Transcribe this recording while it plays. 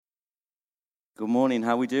Good morning.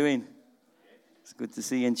 How are we doing? It's good to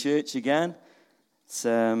see you in church again.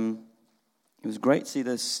 It was great to see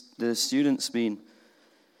the students being,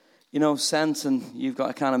 sent, and you've got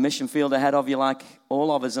a kind of mission field ahead of you like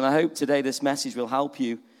all of us. And I hope today this message will help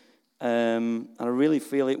you. And I really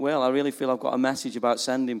feel it will. I really feel I've got a message about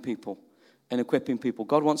sending people and equipping people.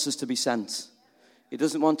 God wants us to be sent. He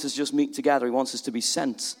doesn't want us to just meet together. He wants us to be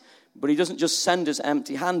sent. But he doesn't just send us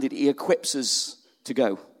empty-handed. He equips us to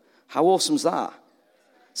go. How awesome is that?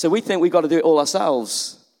 So we think we've got to do it all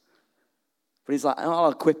ourselves. But he's like,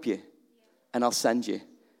 I'll equip you and I'll send you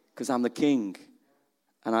because I'm the king.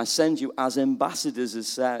 And I send you as ambassadors,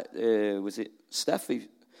 as was it Steffi? I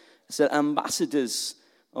said, ambassadors.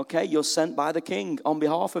 Okay, you're sent by the king on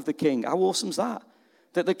behalf of the king. How awesome is that?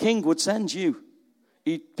 That the king would send you.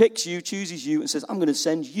 He picks you, chooses you, and says, I'm going to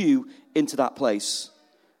send you into that place.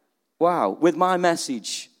 Wow, with my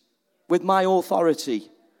message, with my authority.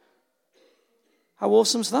 How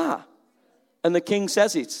awesome is that? And the king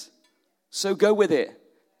says it. So go with it.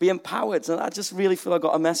 Be empowered. And I just really feel I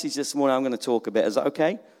got a message this morning I'm going to talk a bit. Is that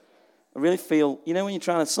okay? I really feel,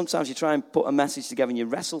 when sometimes you try and put a message together and you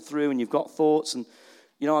wrestle through and you've got thoughts. And,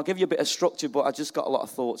 I'll give you a bit of structure, but I just got a lot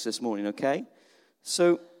of thoughts this morning, okay?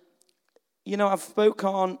 So, I've spoke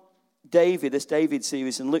on this David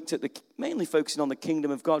series, and looked at mainly focusing on the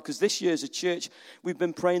kingdom of God, because this year as a church, we've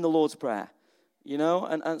been praying the Lord's Prayer.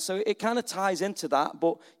 And so it kind of ties into that,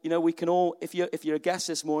 but, we can all, if you're a guest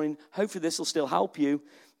this morning, hopefully this will still help you,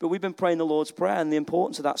 but we've been praying the Lord's Prayer and the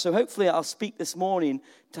importance of that. So hopefully I'll speak this morning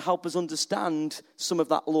to help us understand some of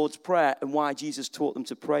that Lord's Prayer and why Jesus taught them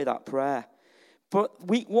to pray that prayer. But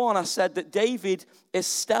week 1, I said that David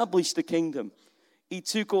established the kingdom. He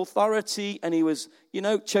took authority and he was,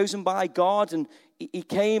 chosen by God, and he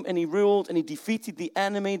came and he ruled and he defeated the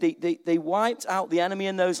enemy. They wiped out the enemy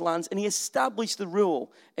in those lands, and he established the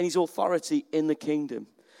rule and his authority in the kingdom.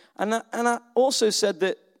 And I also said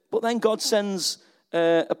that, but then God sends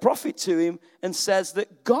a prophet to him and says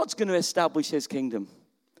that God's going to establish his kingdom.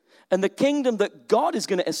 And the kingdom that God is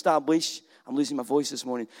going to establish, I'm losing my voice this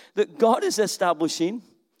morning, that God is establishing,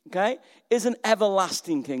 okay, is an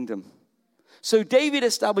everlasting kingdom. So David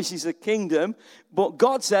establishes a kingdom, but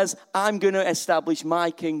God says, I'm going to establish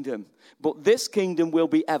my kingdom. But this kingdom will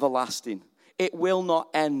be everlasting. It will not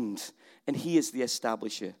end. And he is the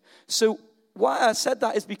establisher. So why I said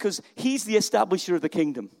that is because he's the establisher of the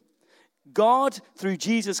kingdom. God, through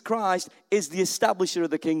Jesus Christ, is the establisher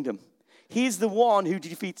of the kingdom. He's the one who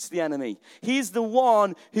defeats the enemy. He's the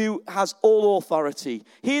one who has all authority.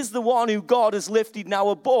 He's the one who God has lifted now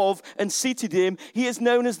above and seated him. He is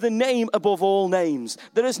known as the name above all names.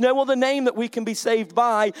 There is no other name that we can be saved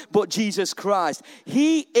by but Jesus Christ.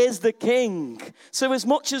 He is the king. So as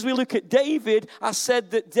much as we look at David, I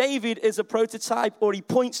said that David is a prototype, or he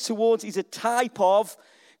points towards, he's a type of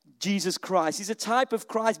Jesus Christ. He's a type of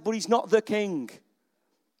Christ, but he's not the king.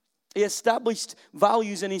 He established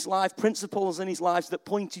values in his life, principles in his life that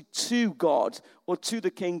pointed to God or to the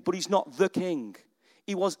king, but he's not the king.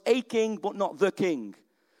 He was a king, but not the king.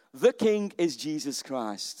 The king is Jesus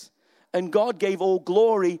Christ. And God gave all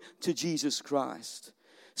glory to Jesus Christ.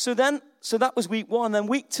 So that was week 1. Then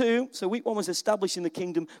week 2, so week 1 was establishing the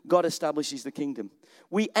kingdom. God establishes the kingdom.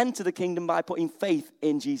 We enter the kingdom by putting faith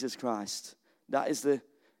in Jesus Christ. That is the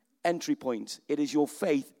entry point. It is your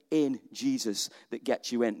faith in Jesus that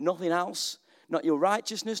gets you in. Nothing else. Not your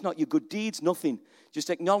righteousness, not your good deeds, nothing. Just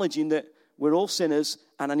acknowledging that we're all sinners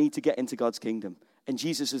and I need to get into God's kingdom. And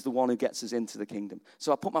Jesus is the one who gets us into the kingdom.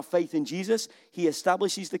 So I put my faith in Jesus. He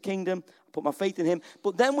establishes the kingdom. I put my faith in him.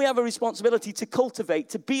 But then we have a responsibility to cultivate,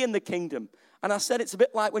 to be in the kingdom. And I said it's a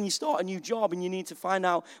bit like when you start a new job and you need to find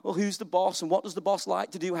out, well, who's the boss and what does the boss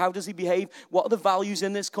like to do? How does he behave? What are the values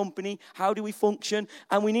in this company? How do we function?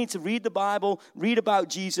 And we need to read the Bible, read about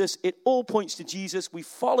Jesus. It all points to Jesus. We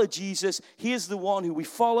follow Jesus. He is the one who we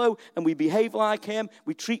follow, and we behave like him.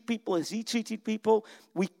 We treat people as he treated people.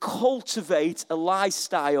 We cultivate a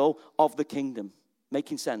lifestyle of the kingdom.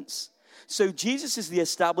 Making sense? So Jesus is the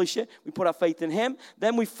establisher. We put our faith in him.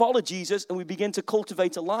 Then we follow Jesus and we begin to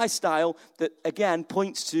cultivate a lifestyle that, again,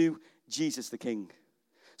 points to Jesus the King.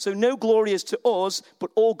 So no glory is to us,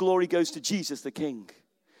 but all glory goes to Jesus the King.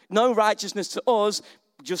 No righteousness to us,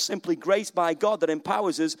 just simply grace by God that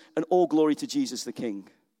empowers us, and all glory to Jesus the King.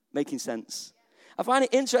 Making sense? I find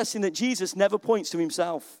it interesting that Jesus never points to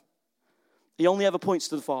himself. He only ever points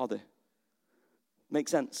to the Father.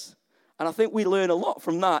 Makes sense? And I think we learn a lot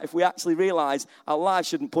from that if we actually realize our life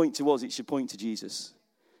shouldn't point to us, it should point to Jesus.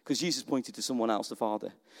 because Jesus pointed to someone else, the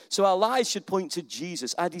Father. So our lives should point to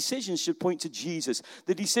Jesus. Our decisions should point to Jesus.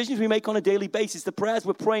 The decisions we make on a daily basis, the prayers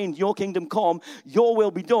we're praying, your kingdom come, your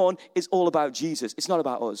will be done, is all about Jesus. It's not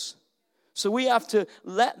about us. So we have to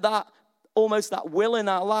let that, almost that will in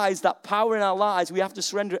our lives, that power in our lives, we have to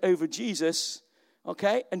surrender it over Jesus,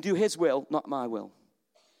 okay, and do his will, not my will.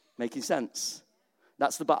 Making sense?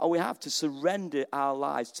 That's the battle we have, to surrender our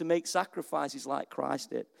lives, to make sacrifices like Christ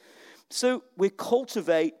did. So we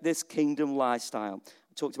cultivate this kingdom lifestyle.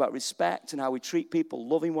 I talked about respect and how we treat people,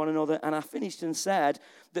 loving one another. And I finished and said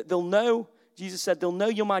that they'll know, Jesus said, they'll know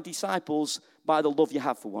you're my disciples by the love you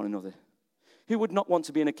have for one another. Who would not want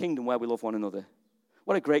to be in a kingdom where we love one another?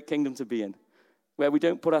 What a great kingdom to be in. Where we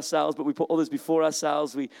don't put ourselves, but we put others before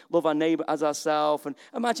ourselves. We love our neighbor as ourselves. And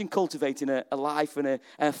imagine cultivating a life and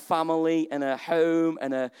a family and a home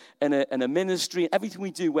and a ministry. Everything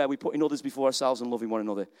we do where we're putting others before ourselves and loving one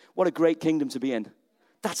another. What a great kingdom to be in.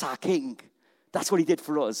 That's our King. That's what he did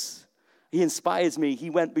for us. He inspires me.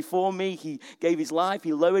 He went before me. He gave his life.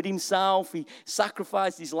 He lowered himself. He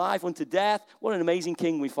sacrificed his life unto death. What an amazing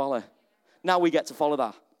King we follow. Now we get to follow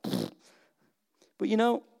that. But you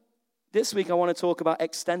know, this week I want to talk about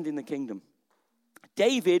extending the kingdom.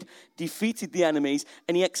 David defeated the enemies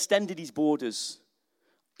and he extended his borders.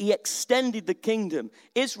 He extended the kingdom.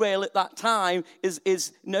 Israel at that time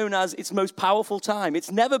is known as its most powerful time.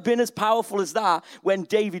 It's never been as powerful as that when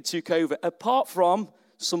David took over, apart from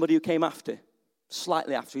somebody who came after,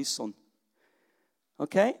 slightly after his son.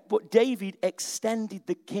 Okay? But David extended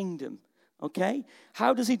the kingdom. Okay?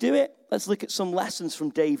 How does he do it? Let's look at some lessons from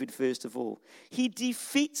David first of all. He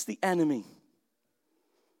defeats the enemy.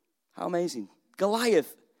 How amazing.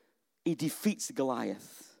 Goliath, he defeats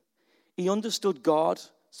Goliath. He understood God,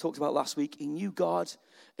 talked about last week. He knew God,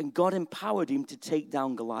 and God empowered him to take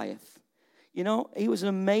down Goliath. You know, he was an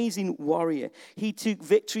amazing warrior. He took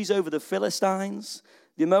victories over the Philistines,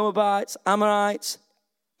 the Moabites, Ammonites,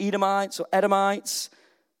 Edomites or Edomites.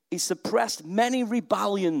 He suppressed many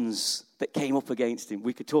rebellions that came up against him.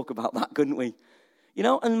 We could talk about that, couldn't we? You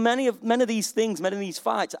know, and many of these things, many of these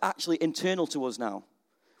fights are actually internal to us now.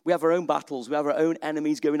 We have our own battles. We have our own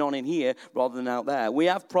enemies going on in here rather than out there. We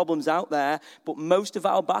have problems out there, but most of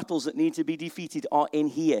our battles that need to be defeated are in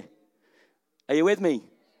here. Are you with me?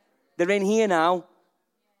 They're in here now.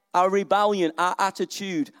 Our rebellion, our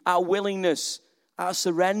attitude, our willingness, our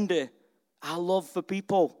surrender, our love for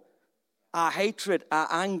people, our hatred, our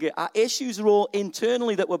anger, our issues are all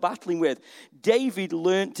internally that we're battling with. David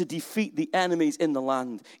learned to defeat the enemies in the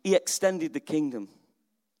land. He extended the kingdom.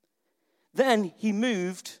 Then he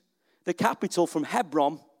moved the capital from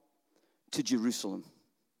Hebron to Jerusalem.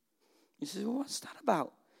 You say, well, what's that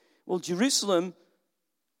about? Well, Jerusalem,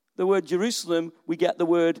 the word Jerusalem, we get the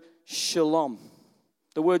word shalom.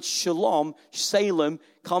 The word shalom, Salem,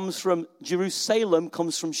 comes from Jerusalem,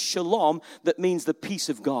 comes from shalom, that means the peace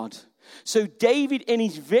of God. So David, in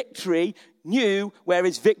his victory, knew where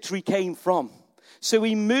his victory came from. So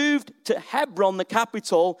he moved to Hebron, the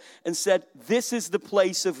capital, and said, this is the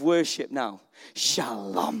place of worship now.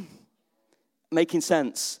 Shalom. Making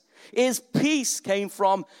sense? His peace came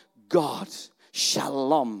from God.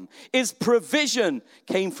 Shalom. His provision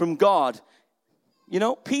came from God. You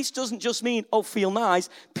know, peace doesn't just mean, oh, feel nice.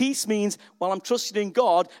 Peace means, well, I'm trusting in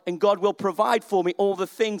God, and God will provide for me all the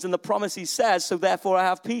things and the promise he says, so therefore I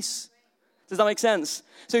have peace. Does that make sense?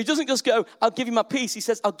 So he doesn't just go, I'll give you my peace. He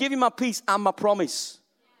says, I'll give you my peace and my promise.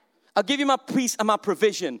 I'll give you my peace and my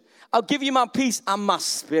provision. I'll give you my peace and my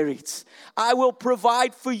spirit. I will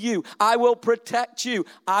provide for you. I will protect you.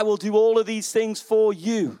 I will do all of these things for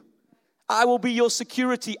you. I will be your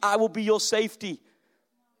security. I will be your safety.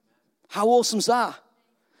 How awesome is that?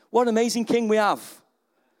 What an amazing king we have.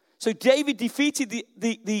 So David defeated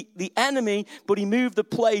the enemy, but he moved the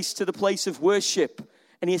place to the place of worship.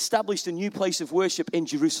 And he established a new place of worship in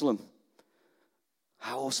Jerusalem.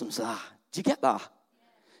 How awesome is that? Do you get that?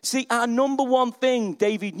 See, our number one thing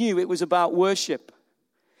David knew, it was about worship.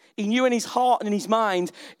 He knew in his heart and in his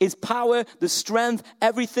mind, his power, the strength,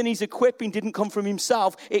 everything he's equipping didn't come from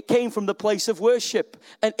himself. It came from the place of worship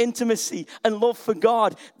and intimacy and love for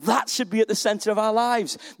God. That should be at the center of our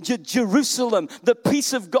lives. Jerusalem, the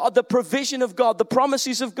peace of God, the provision of God, the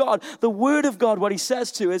promises of God, the word of God, what he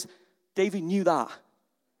says to us, David knew that.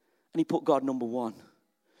 And he put God number one.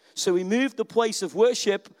 So he moved the place of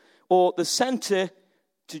worship, or the center,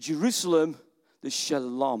 to Jerusalem, the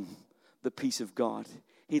shalom, the peace of God.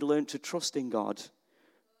 He learned to trust in God,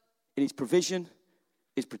 in his provision,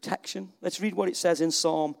 his protection. Let's read what it says in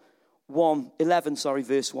Psalm 11,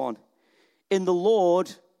 verse 1. In the Lord,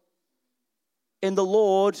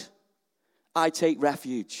 I take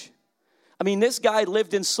refuge. I mean, this guy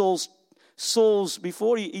lived in Saul's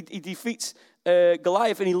before he defeats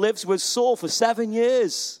Goliath, and he lives with Saul for 7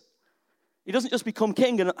 years. He doesn't just become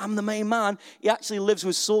king and I'm the main man. He actually lives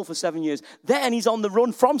with Saul for 7 years. Then he's on the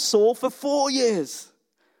run from Saul for 4 years.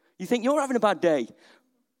 You think you're having a bad day.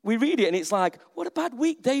 We read it and it's like, what a bad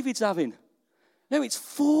week David's having. No, it's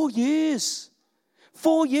 4 years.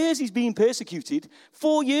 4 years he's being persecuted.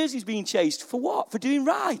 4 years he's being chased. For what? For doing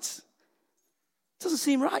right. Doesn't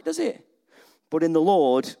seem right, does it? But in the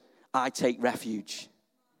Lord, I take refuge.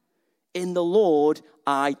 In the Lord,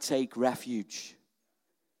 I take refuge.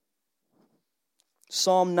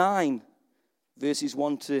 Psalm 9, verses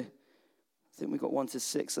 1 to, I think we got 1 to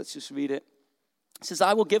 6. Let's just read it. It says,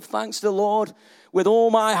 I will give thanks to the Lord with all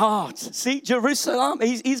my heart. See, Jerusalem,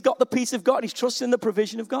 he's got the peace of God. He's trusting the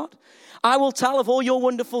provision of God. I will tell of all your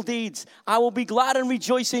wonderful deeds. I will be glad and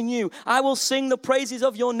rejoice in you. I will sing the praises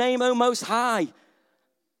of your name, O Most High.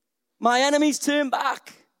 My enemies turn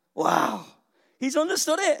back. Wow. He's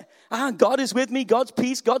understood it. God is with me. God's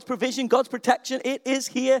peace, God's provision, God's protection. It is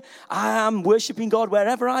here. I am worshiping God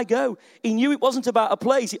wherever I go. He knew it wasn't about a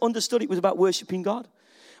place. He understood it was about worshiping God.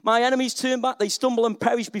 My enemies turn back. They stumble and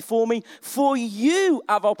perish before me. For you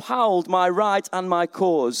have upheld my right and my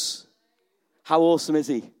cause. How awesome is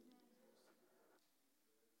he?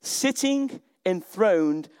 Sitting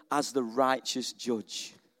enthroned as the righteous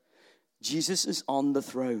judge. Jesus is on the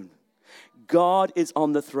throne. God is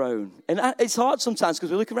on the throne. And it's hard sometimes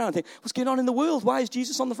because we look around and think, what's going on in the world? Why is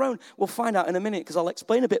Jesus on the throne? We'll find out in a minute because I'll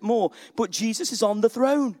explain a bit more. But Jesus is on the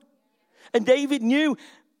throne. And David knew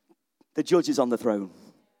the judge is on the throne.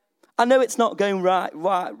 I know it's not going right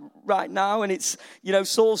now. And it's,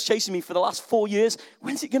 Saul's chasing me for the last 4 years.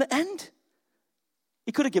 When's it going to end?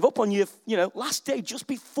 He could have given up on you, last day just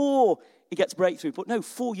before he gets breakthrough. But no,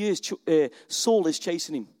 4 years Saul is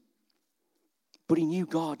chasing him. But he knew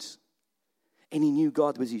God. And he knew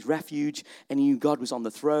God was his refuge, and he knew God was on the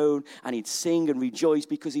throne, and he'd sing and rejoice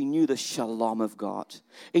because he knew the shalom of God.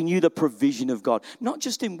 He knew the provision of God. Not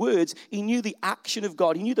just in words, he knew the action of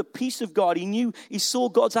God. He knew the peace of God. He saw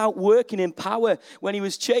God's outworking in power. When he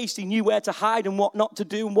was chased, he knew where to hide and what not to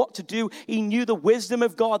do and what to do. He knew the wisdom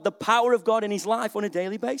of God, the power of God in his life on a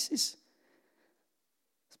daily basis.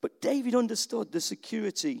 But David understood the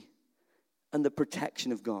security and the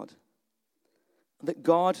protection of God. That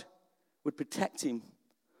God would protect him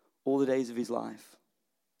all the days of his life.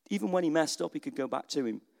 Even when he messed up, he could go back to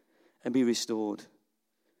him and be restored.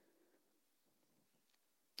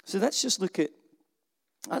 So let's just look at,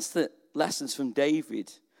 that's the lessons from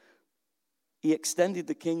David. He extended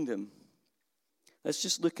the kingdom. Let's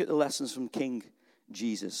just look at the lessons from King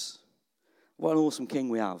Jesus. What an awesome king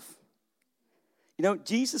we have.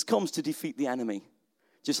 Jesus comes to defeat the enemy,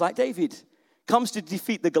 just like David. Comes to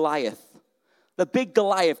defeat the Goliath. The big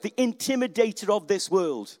Goliath, the intimidator of this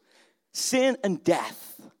world, sin and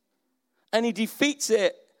death. And he defeats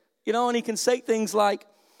it, and he can say things like,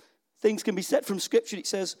 things can be said from Scripture. It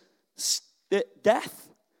says, death,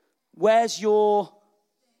 where's your,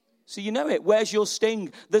 so you know it, where's your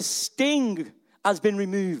sting? The sting has been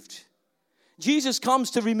removed. Jesus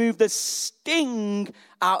comes to remove the sting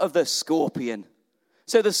out of the scorpion.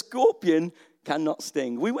 So the scorpion cannot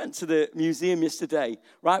sting. We went to the museum yesterday,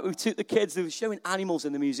 right? We took the kids, they were showing animals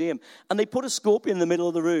in the museum, and they put a scorpion in the middle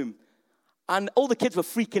of the room. And all the kids were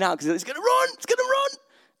freaking out because it's going to run, it's going to run.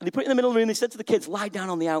 And they put it in the middle of the room, they said to the kids, lie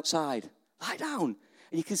down on the outside. Lie down.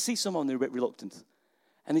 And you can see some of them, they're a bit reluctant.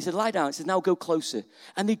 And he said, lie down. He said, now go closer.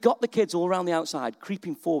 And they got the kids all around the outside,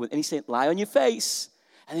 creeping forward. And he said, lie on your face.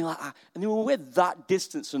 And they were like, and they were with that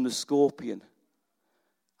distance from the scorpion.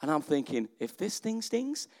 And I'm thinking, if this thing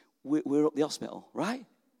stings, we're up the hospital, right?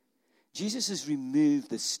 Jesus has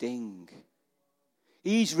removed the sting.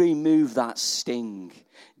 He's removed that sting.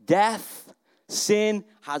 Death, sin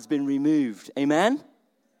has been removed. Amen?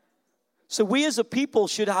 So we as a people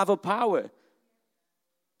should have a power,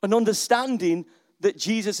 an understanding that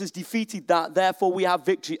Jesus has defeated that, therefore we have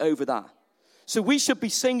victory over that. So we should be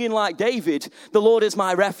singing like David, the Lord is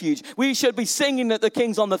my refuge. We should be singing that the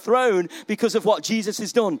King's on the throne because of what Jesus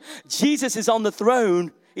has done. Jesus is on the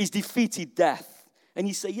throne. He's defeated death. And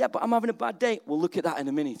you say, yeah, but I'm having a bad day. We'll look at that in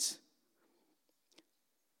a minute.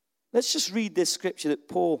 Let's just read this scripture that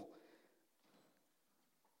Paul,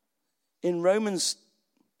 in Romans,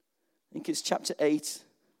 I think it's chapter 8.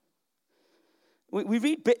 We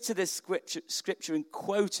read bits of this scripture and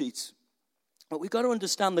quote it. But we've got to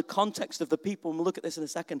understand the context of the people, and we'll look at this in a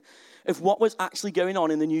second, of what was actually going on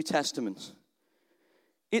in the New Testament.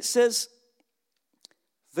 It says,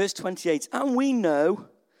 verse 28, and we know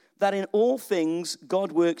that in all things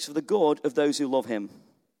God works for the good of those who love him.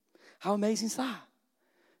 How amazing is that?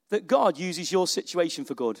 that God uses your situation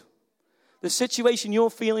for good. The situation you're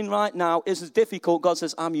feeling right now is as difficult. God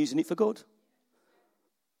says, I'm using it for good.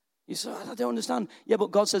 You say, I don't understand. Yeah,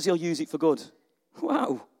 but God says he'll use it for good.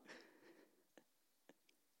 Wow.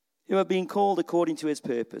 Who have been called according to his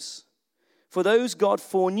purpose. For those God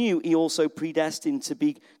foreknew, he also predestined to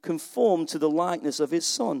be conformed to the likeness of his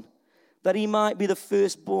Son, that he might be the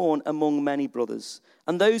firstborn among many brothers.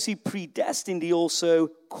 And those he predestined, he also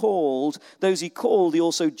called. Those he called, he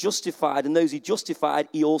also justified. And those he justified,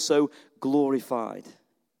 he also glorified.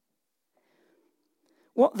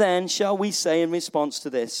 What then shall we say in response to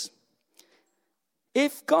this?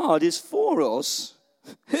 If God is for us,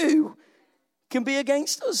 who can be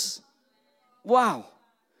against us? Wow.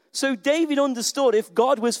 So David understood if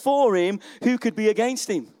God was for him, who could be against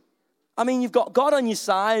him? I mean, you've got God on your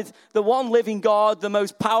side, the one living God, the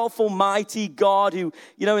most powerful, mighty God who,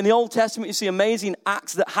 in the Old Testament, you see amazing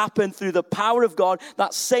acts that happen through the power of God.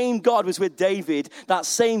 That same God was with David. That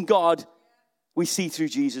same God we see through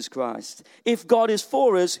Jesus Christ. If God is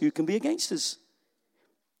for us, who can be against us?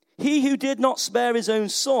 He who did not spare his own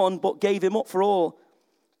Son, but gave him up for all,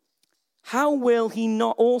 how will he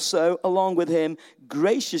not also, along with him,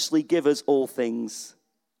 graciously give us all things?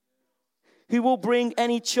 Who will bring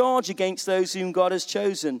any charge against those whom God has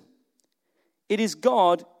chosen? It is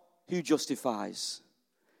God who justifies.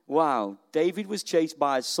 Wow, David was chased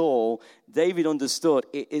by Saul. David understood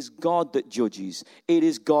it is God that judges. It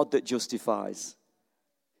is God that justifies.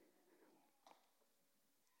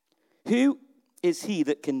 Who is he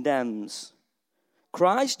that condemns?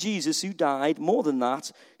 Christ Jesus, who died, more than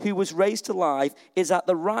that, who was raised to life, is at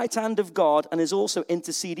the right hand of God and is also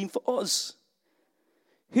interceding for us.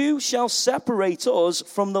 Who shall separate us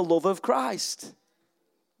from the love of Christ?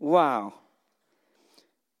 Wow.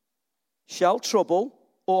 Shall trouble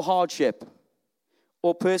or hardship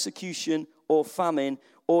or persecution or famine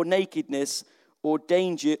or nakedness or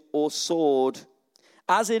danger or sword?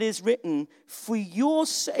 As it is written, for your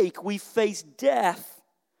sake we face death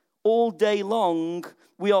all day long.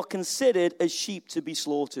 We are considered as sheep to be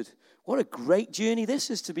slaughtered. What a great journey this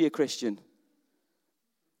is to be a Christian.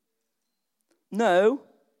 No,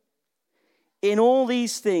 in all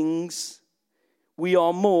these things, we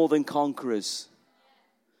are more than conquerors.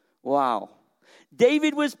 Wow.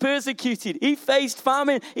 David was persecuted. He faced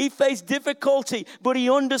famine. He faced difficulty, but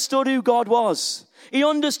he understood who God was. He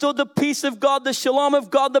understood the peace of God, the shalom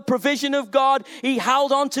of God, the provision of God. He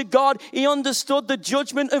held on to God. He understood the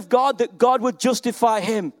judgment of God, that God would justify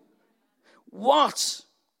him. What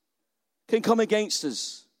can come against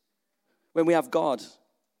us when we have God?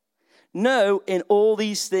 No, in all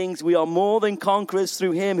these things we are more than conquerors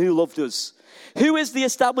through him who loved us. Who is the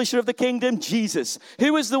establisher of the kingdom? Jesus.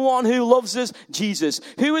 Who is the one who loves us? Jesus.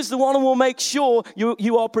 Who is the one who will make sure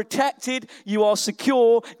you are protected, you are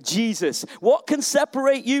secure? Jesus. What can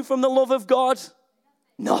separate you from the love of God?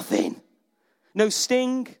 Nothing. No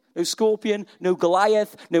sting, no scorpion, no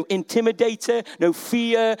Goliath, no intimidator, no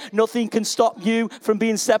fear. Nothing can stop you from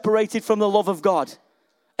being separated from the love of God.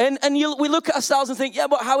 And we look at ourselves and think, yeah,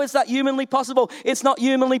 but how is that humanly possible? It's not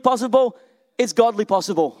humanly possible. It's godly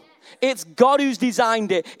possible. It's God who's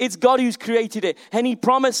designed it. It's God who's created it. And he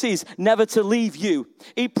promises never to leave you.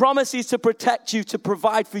 He promises to protect you, to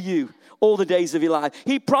provide for you all the days of your life.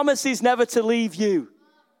 He promises never to leave you.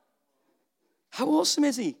 How awesome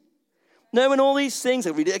is he? No, in all these things,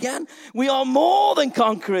 I'll read it again. We are more than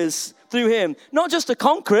conquerors through him. Not just a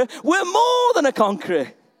conqueror, we're more than a conqueror.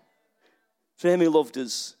 Through him who loved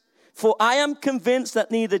us. For I am convinced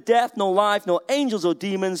that neither death, nor life, nor angels or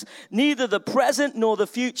demons, neither the present nor the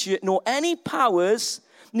future, nor any powers,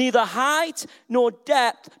 neither height nor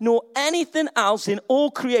depth, nor anything else in all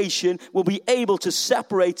creation will be able to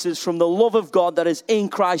separate us from the love of God that is in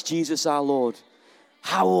Christ Jesus our Lord.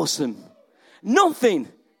 How awesome. Nothing.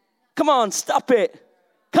 Come on, stop it.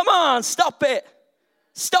 Come on, stop it.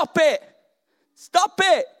 Stop it. Stop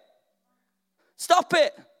it. Stop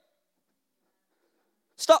it.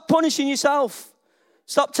 Stop punishing yourself.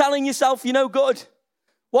 Stop telling yourself you're no good.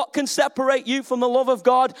 What can separate you from the love of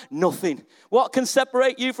God? Nothing. What can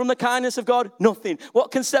separate you from the kindness of God? Nothing.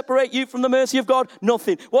 What can separate you from the mercy of God?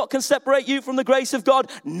 Nothing. What can separate you from the grace of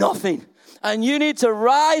God? Nothing. And you need to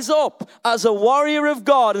rise up as a warrior of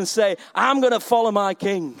God and say, I'm going to follow my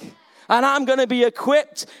King. And I'm going to be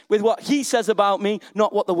equipped with what he says about me,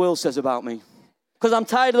 not what the world says about me. Because I'm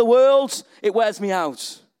tired of the world. It wears me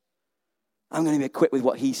out. I'm going to be equipped with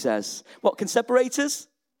what he says. What can separate us?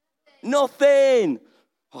 Nothing.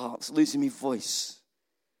 Oh, it's losing me voice.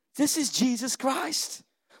 This is Jesus Christ,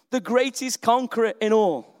 the greatest conqueror in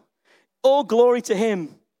all. All glory to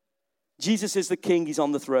him. Jesus is the King. He's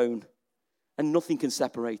on the throne. and nothing can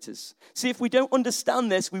separate us. See, if we don't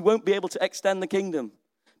understand this, we won't be able to extend the kingdom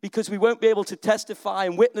because we won't be able to testify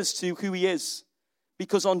and witness to who he is.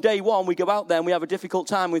 Because on day one, we go out there and we have a difficult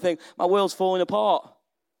time. We think, my world's falling apart.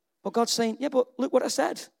 But God's saying, yeah, but look what I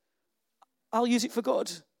said. I'll use it for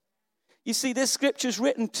good. You see, this scripture is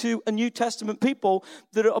written to a New Testament people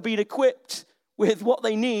that are being equipped with what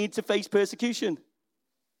they need to face persecution.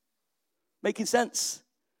 Making sense?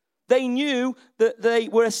 They knew that they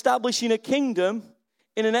were establishing a kingdom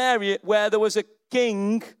in an area where there was a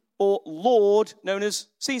king or lord known as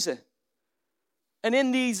Caesar. And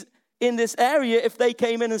in this area, if they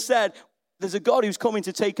came in and said, there's a God who's coming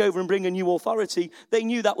to take over and bring a new authority, they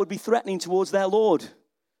knew that would be threatening towards their Lord.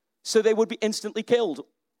 So they would be instantly killed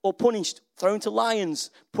or punished, thrown to lions,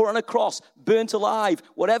 put on a cross, burnt alive,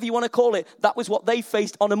 whatever you want to call it. That was what they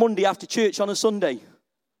faced on a Monday after church on a Sunday.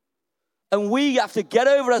 And we have to get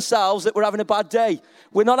over ourselves that we're having a bad day.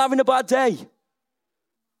 We're not having a bad day.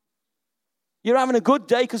 You're having a good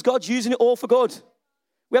day because God's using it all for good.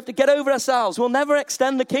 We have to get over ourselves. We'll never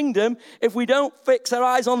extend the kingdom if we don't fix our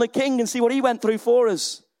eyes on the King and see what he went through for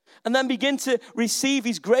us. And then begin to receive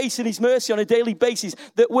his grace and his mercy on a daily basis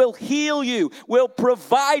that will heal you, will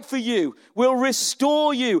provide for you, will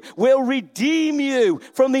restore you, will redeem you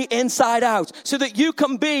from the inside out so that you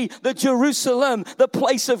can be the Jerusalem, the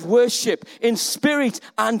place of worship in spirit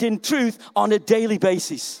and in truth on a daily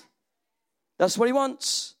basis. That's what he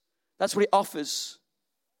wants. That's what he offers.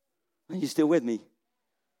 Are you still with me?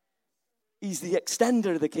 He's the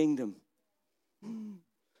extender of the kingdom.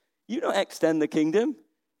 You don't extend the kingdom.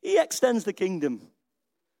 He extends the kingdom.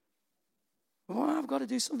 Oh, I've got to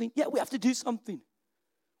do something. Yeah, we have to do something.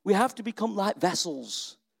 We have to become like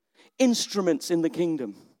vessels, instruments in the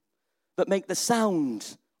kingdom that make the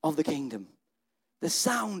sound of the kingdom, the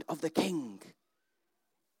sound of the king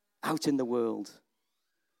out in the world.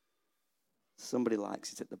 Somebody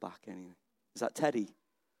likes it at the back anyway. Is that Teddy?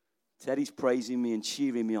 Teddy's praising me and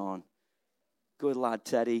cheering me on. Good lad,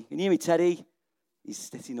 Teddy. Can you hear me, Teddy? He's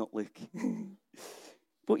sitting up, look.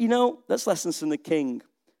 But you know, that's lessons from the king.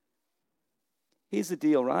 Here's the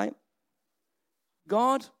deal, right?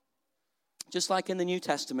 God, just like in the New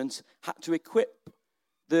Testament, had to equip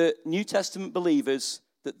the New Testament believers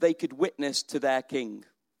that they could witness to their king.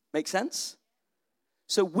 Make sense?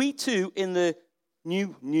 So we too, in the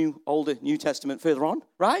older New Testament further on,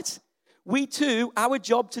 right? We too, our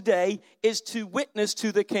job today is to witness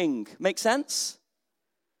to the king. Make sense?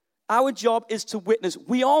 Our job is to witness.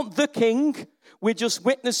 We aren't the king. We're just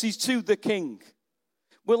witnesses to the king.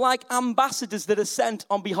 We're like ambassadors that are sent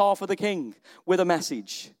on behalf of the king with a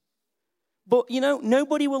message. But, you know,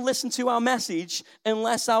 nobody will listen to our message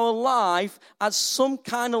unless our life has some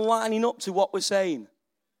kind of lining up to what we're saying.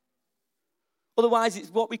 Otherwise,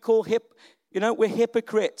 it's what we call we're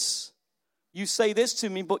hypocrites. You say this to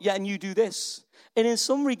me, but yeah, and you do this. And in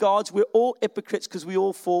some regards, we're all hypocrites because we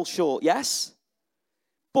all fall short, yes?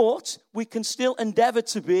 But we can still endeavor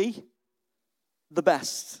to be the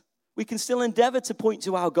best. We can still endeavor to point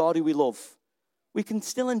to our God who we love. We can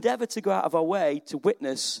still endeavor to go out of our way to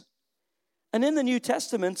witness. And in the New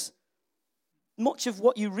Testament, much of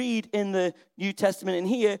what you read in the New Testament in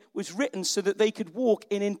here was written so that they could walk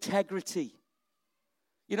in integrity.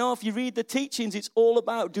 You know, if you read the teachings, it's all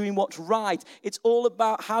about doing what's right. It's all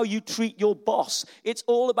about how you treat your boss. It's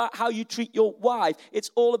all about how you treat your wife. It's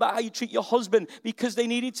all about how you treat your husband, because they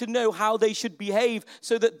needed to know how they should behave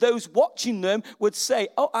so that those watching them would say,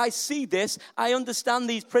 oh, I see this. I understand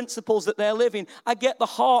these principles that they're living. I get the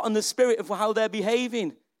heart and the spirit of how they're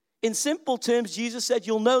behaving. In simple terms, Jesus said,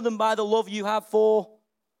 you'll know them by the love you have for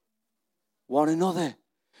one another.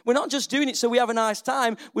 We're not just doing it so we have a nice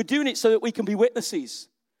time. We're doing it so that we can be witnesses.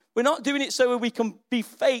 We're not doing it so we can be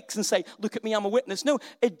fakes and say, look at me, I'm a witness. No,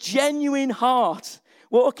 a genuine heart,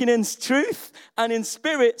 walking in truth and in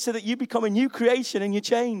spirit so that you become a new creation and you're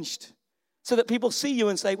changed. So that people see you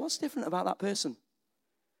and say, what's different about that person?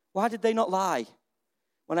 Why did they not lie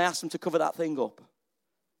when I asked them to cover that thing up?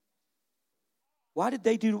 Why did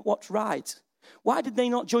they do what's right? Why did they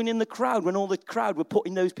not join in the crowd when all the crowd were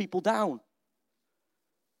putting those people down?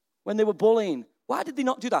 When they were bullying? Why did they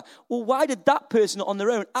not do that? Well, why did that person on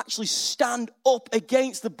their own actually stand up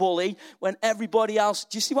against the bully when everybody else...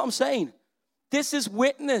 Do you see what I'm saying? This is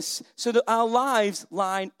witness so that our lives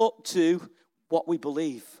line up to what we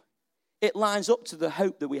believe. It lines up to the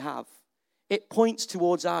hope that we have. It points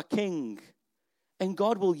towards our King. And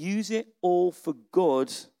God will use it all for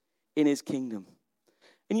good in his kingdom.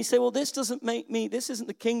 And you say, well, this isn't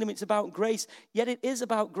the kingdom, it's about grace. Yet it is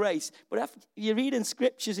about grace. But after you read in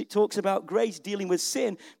scriptures, it talks about grace dealing with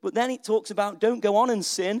sin. But then it talks about don't go on and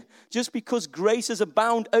sin. Just because grace has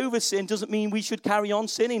abound over sin doesn't mean we should carry on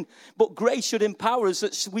sinning. But grace should empower us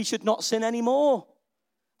that we should not sin anymore.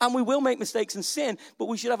 And we will make mistakes and sin, but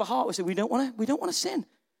we should have a heart where we say, we don't want to sin.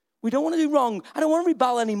 We don't want to do wrong. I don't want to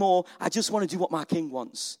rebel anymore. I just want to do what my king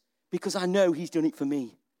wants because I know he's done it for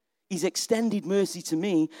me. He's extended mercy to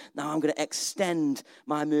me. Now I'm going to extend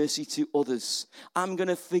my mercy to others. I'm going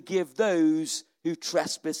to forgive those who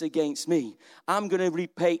trespass against me. I'm going to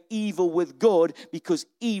repay evil with good because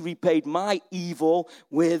he repaid my evil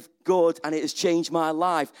with good and it has changed my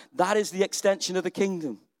life. That is the extension of the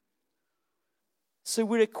kingdom. So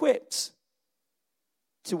we're equipped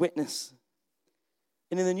to witness.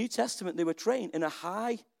 And in the New Testament, they were trained in a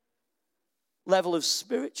high level of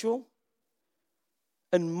spiritual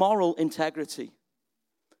and moral integrity.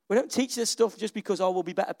 We don't teach this stuff just because, we'll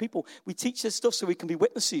be better people. We teach this stuff so we can be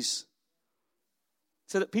witnesses.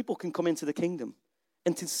 So that people can come into the kingdom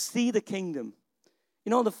and to see the kingdom. You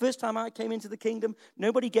know, the first time I came into the kingdom,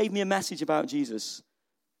 nobody gave me a message about Jesus.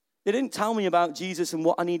 They didn't tell me about Jesus and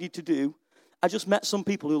what I needed to do. I just met some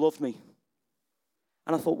people who loved me.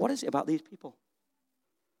 And I thought, what is it about these people?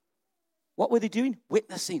 What were they doing?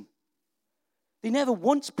 Witnessing. They never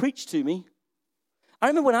once preached to me. I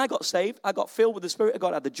remember when I got saved, I got filled with the Spirit of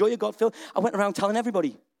God. I had the joy of God filled. I went around telling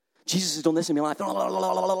everybody, Jesus has done this in my life.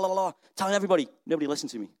 Telling everybody. Nobody listened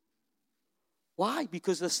to me. Why?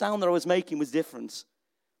 Because the sound that I was making was different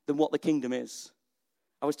than what the kingdom is.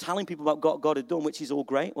 I was telling people about what God had done, which is all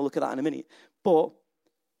great. We'll look at that in a minute. But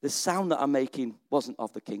the sound that I'm making wasn't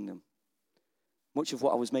of the kingdom. Much of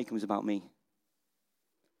what I was making was about me.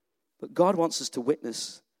 But God wants us to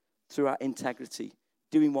witness through our integrity,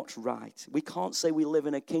 doing what's right. We can't say we live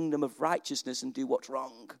in a kingdom of righteousness and do what's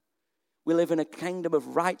wrong. We live in a kingdom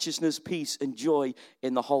of righteousness, peace, and joy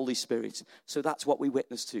in the Holy Spirit. So that's what we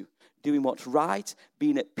witness to. Doing what's right,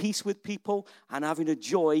 being at peace with people, and having a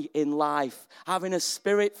joy in life. Having a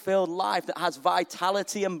spirit-filled life that has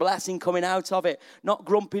vitality and blessing coming out of it, not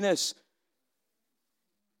grumpiness.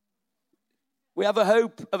 We have a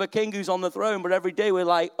hope of a king who's on the throne, but every day we're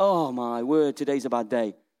like, oh my word, today's a bad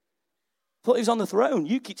day. Thought he was on the throne.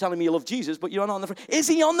 You keep telling me you love Jesus, but you're not on the throne. Is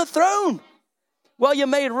he on the throne? Well, you're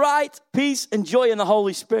made right, peace, and joy in the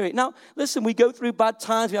Holy Spirit. Now, listen, we go through bad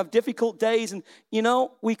times. We have difficult days. And,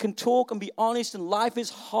 we can talk and be honest. And life is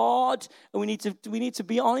hard. And we need to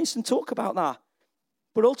be honest and talk about that.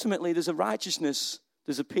 But ultimately, there's a righteousness,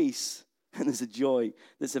 there's a peace, and there's a joy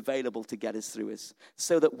that's available to get us through us.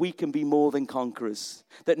 So that we can be more than conquerors.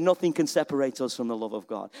 That nothing can separate us from the love of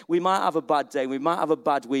God. We might have a bad day. We might have a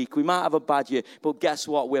bad week. We might have a bad year. But guess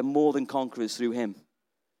what? We're more than conquerors through him.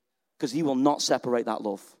 Because he will not separate that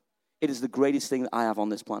love. It is the greatest thing that I have on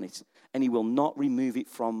this planet. And he will not remove it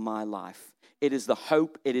from my life. It is the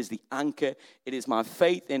hope. It is the anchor. It is my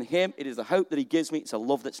faith in him. It is the hope that he gives me. It's a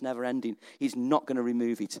love that's never ending. He's not going to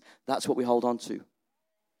remove it. That's what we hold on to.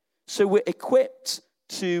 So we're equipped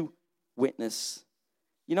to witness.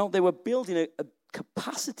 They were building a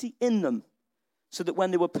capacity in them so that when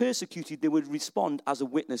they were persecuted, they would respond as a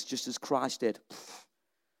witness just as Christ did.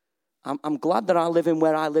 I'm glad that I live in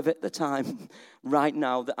where I live at the time right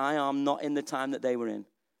now, that I am not in the time that they were in.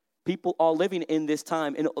 People are living in this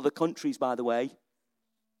time in other countries, by the way.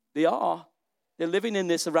 They are. They're living in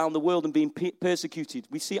this around the world and being persecuted.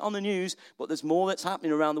 We see it on the news, but there's more that's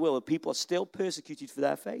happening around the world. People are still persecuted for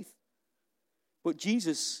their faith. But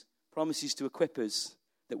Jesus promises to equip us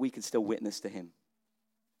that we can still witness to him.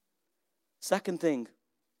 Second thing,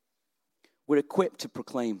 we're equipped to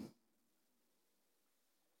proclaim.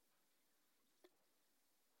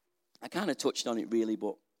 I kind of touched on it really,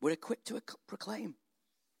 but we're equipped to proclaim.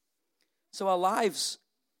 So our lives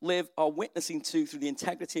are witnessing through the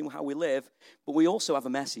integrity in how we live, but we also have a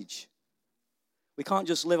message. We can't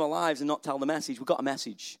just live our lives and not tell the message. We've got a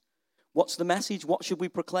message. What's the message? What should we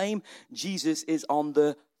proclaim? Jesus is on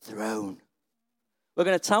the throne. We're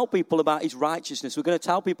going to tell people about his righteousness. We're going to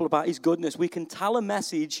tell people about his goodness. We can tell a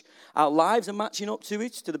message. Our lives are matching up to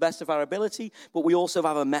it to the best of our ability, but we also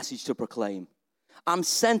have a message to proclaim. I'm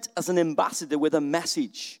sent as an ambassador with a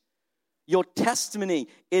message. Your testimony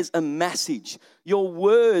is a message. Your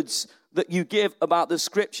words that you give about the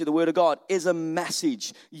scripture, the word of God, is a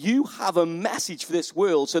message. You have a message for this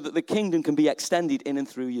world so that the kingdom can be extended in and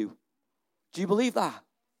through you. Do you believe that?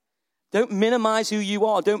 Don't minimize who you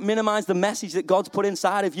are. Don't minimize the message that God's put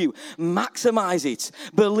inside of you. Maximize it.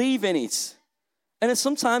 Believe in it. And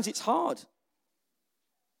sometimes it's hard.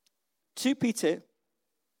 2 Peter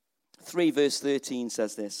 3 verse 13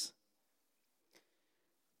 says this.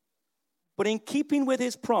 But in keeping with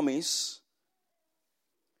his promise,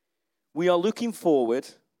 we are looking forward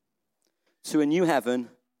to a new heaven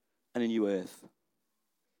and a new earth.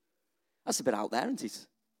 That's a bit out there, isn't it?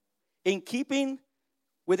 In keeping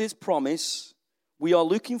with his promise, we are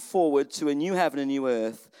looking forward to a new heaven and a new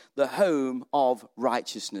earth, the home of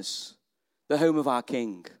righteousness, the home of our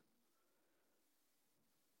King.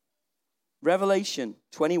 Revelation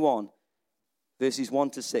 21, verses 1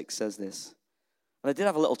 to 6 says this. And I did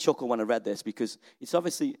have a little chuckle when I read this because it's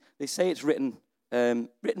obviously, they say it's written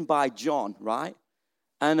by John, right?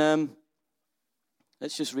 And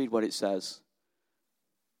let's just read what it says.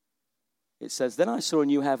 It says, "Then I saw a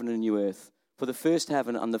new heaven and a new earth, for the first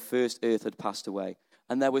heaven and the first earth had passed away,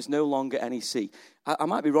 and there was no longer any sea." I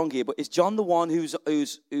might be wrong here, but is John the one who's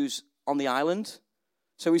on the island?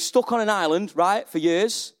 So he's stuck on an island, right, for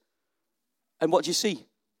years. And what do you see?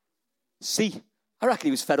 Sea. I reckon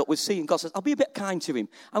he was fed up with sea. And God says, I'll be a bit kind to him.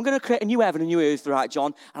 I'm going to create a new heaven and a new earth, right,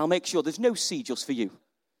 John? And I'll make sure there's no sea just for you.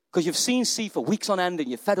 Because you've seen sea for weeks on end and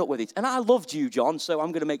you're fed up with it. And I loved you, John, so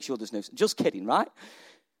I'm going to make sure there's no sea. Just kidding, right?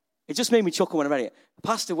 It just made me chuckle when I read it.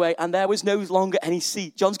 Passed away and there was no longer any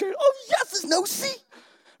sea. John's going, oh, yes, there's no sea.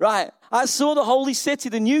 Right. I saw the holy city,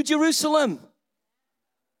 the new Jerusalem,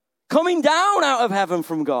 coming down out of heaven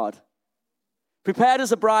from God, prepared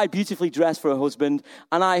as a bride beautifully dressed for her husband.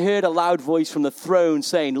 And I heard a loud voice from the throne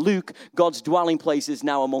saying, "Look, God's dwelling place is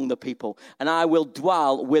now among the people, and I will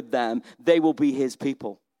dwell with them. They will be his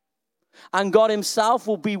people. And God himself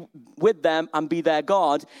will be with them and be their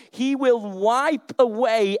God. He will wipe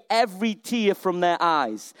away every tear from their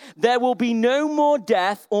eyes. There will be no more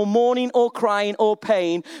death or mourning or crying or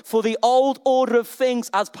pain, for the old order of things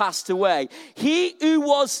has passed away." He who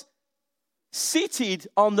was seated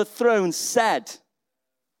on the throne said,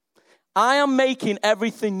 "I am making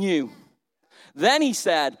everything new." Then he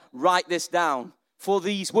said, "Write this down, for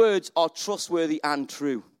these words are trustworthy and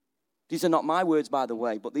true." These are not my words, by the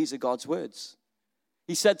way, but these are God's words.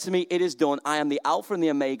 He said to me, "It is done. I am the Alpha and the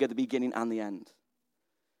Omega, the beginning and the end."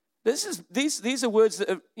 These are words that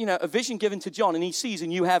are, a vision given to John, and he sees a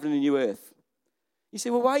new heaven and a new earth. You say,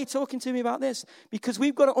 well, why are you talking to me about this? Because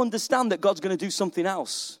we've got to understand that God's going to do something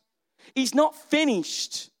else. He's not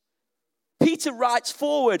finished. Peter writes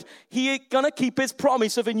forward, he's going to keep his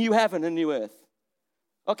promise of a new heaven and new earth.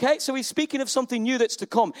 Okay, so he's speaking of something new that's to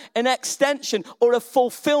come, an extension or a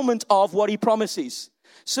fulfillment of what he promises.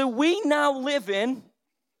 So we now live in,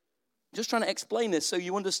 just trying to explain this so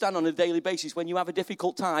you understand on a daily basis, when you have a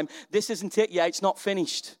difficult time, this isn't it yet, it's not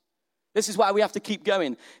finished. This is why we have to keep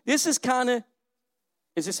going. This is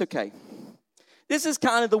this okay? This is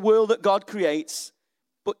kind of the world that God creates.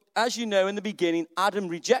 But as you know, in the beginning, Adam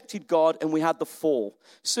rejected God and we had the fall.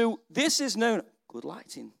 So this is known, good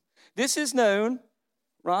lighting. This is known,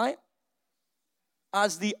 right,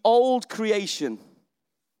 as the old creation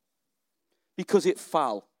because it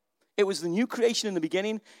fell. It was the new creation in the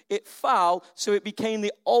beginning. It fell, so it became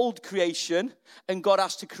the old creation and God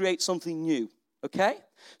has to create something new, okay?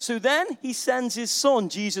 So then he sends his son,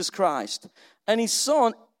 Jesus Christ, and his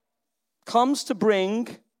son comes to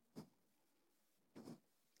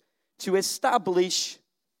establish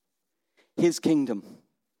his kingdom.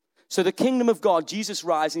 So the kingdom of God, Jesus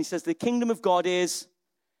rises and he says the kingdom of God is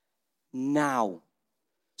now.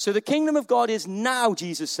 So the kingdom of God is now,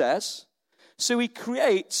 Jesus says. So he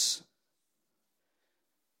creates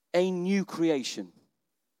a new creation.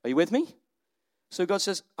 Are you with me? So God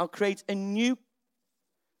says, I'll create a new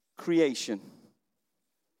creation.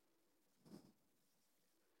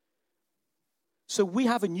 So we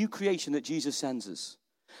have a new creation that Jesus sends us.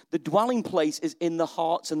 The dwelling place is in the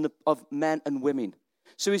hearts of men and women.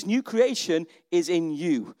 So his new creation is in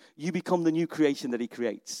you. You become the new creation that he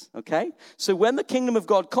creates, okay? So when the kingdom of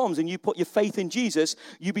God comes and you put your faith in Jesus,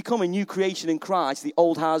 you become a new creation in Christ. The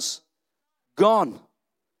old has gone.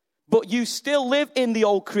 But you still live in the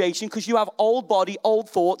old creation because you have old body, old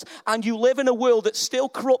thoughts, and you live in a world that's still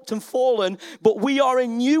corrupt and fallen, but we are a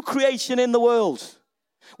new creation in the world.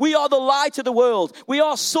 We are the light of the world. We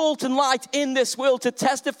are salt and light in this world to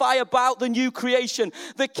testify about the new creation.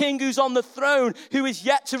 The King who's on the throne, who is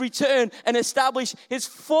yet to return and establish his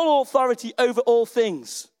full authority over all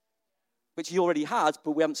things, which he already has,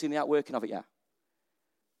 but we haven't seen the outworking of it yet.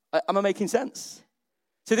 Am I making sense?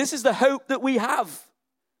 So this is the hope that we have.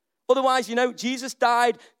 Otherwise, Jesus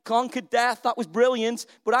died, conquered death. That was brilliant.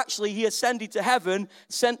 But actually, he ascended to heaven,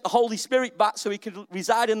 sent the Holy Spirit back so he could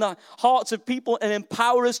reside in the hearts of people and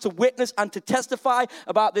empower us to witness and to testify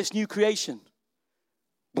about this new creation.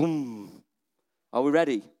 Boom. Are we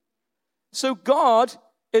ready? So God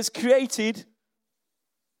has created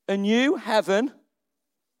a new heaven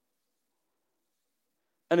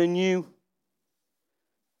and a new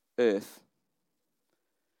earth,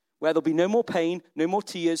 where there'll be no more pain, no more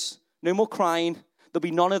tears, no more crying. There'll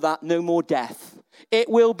be none of that, no more death. It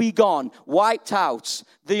will be gone, wiped out.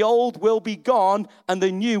 The old will be gone, and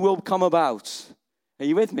the new will come about. Are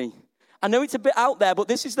you with me? I know it's a bit out there, but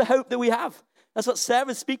this is the hope that we have. That's what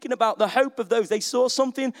Sarah's speaking about, the hope of those. They saw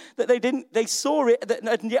something that they saw it that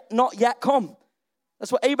had not yet come.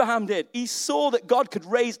 That's what Abraham did. He saw that God could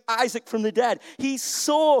raise Isaac from the dead. He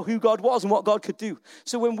saw who God was and what God could do.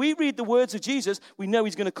 So when we read the words of Jesus, we know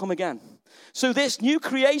he's going to come again. So this new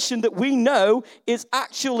creation that we know is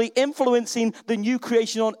actually influencing the new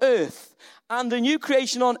creation on earth. And the new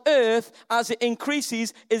creation on earth, as it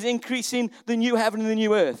increases, is increasing the new heaven and the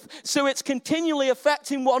new earth. So it's continually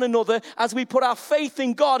affecting one another as we put our faith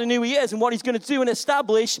in God and who he is and what he's going to do and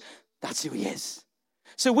establish. That's who he is.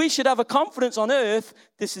 So we should have a confidence on earth.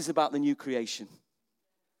 This is about the new creation.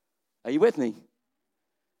 Are you with me?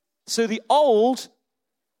 So the old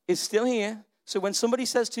is still here. So when somebody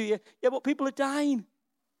says to you, yeah, but people are dying.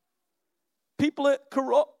 People are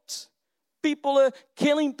corrupt. People are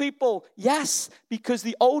killing people. Yes, because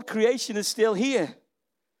the old creation is still here.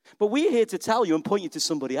 But we're here to tell you and point you to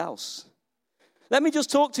somebody else. Let me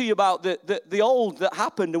just talk to you about the old that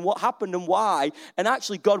happened and what happened and why. And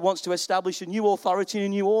actually, God wants to establish a new authority and a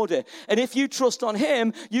new order. And if you trust on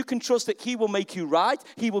him, you can trust that he will make you right.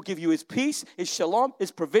 He will give you his peace, his shalom,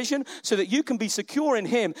 his provision, so that you can be secure in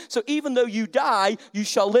him. So even though you die, you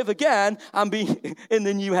shall live again and be in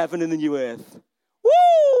the new heaven and the new earth.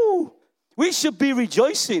 Woo! We should be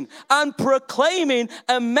rejoicing and proclaiming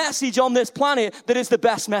a message on this planet that is the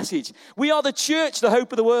best message. We are the church, the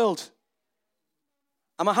hope of the world.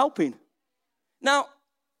 Am I helping? Now,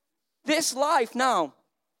 this life now,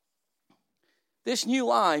 this new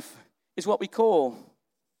life is what we call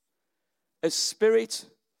a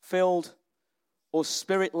spirit-filled or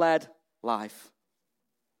spirit-led life.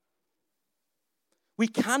 We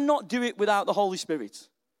cannot do it without the Holy Spirit.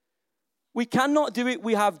 We cannot do it.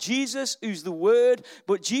 We have Jesus, who's the Word,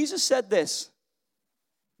 but Jesus said this: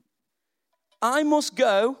 I must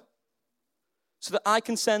go so that I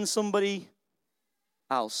can send somebody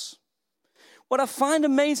else. What I find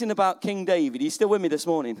amazing about King David, he's still with me this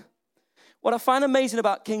morning. What I find amazing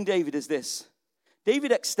about King David is this: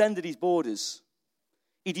 David extended his borders.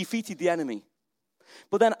 He defeated the enemy.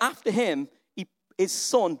 But then after him, his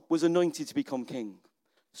son was anointed to become king.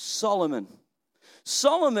 Solomon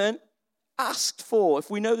asked for, if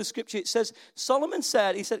we know the scripture, it says, Solomon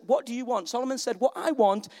said, he said, what do you want? Solomon said, what I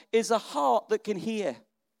want is a heart that can hear,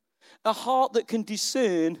 a heart that can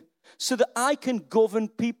discern, so that I can govern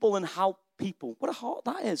people and help people. What a heart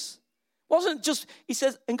that is. Wasn't just, he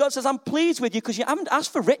says, and God says, I'm pleased with you because you haven't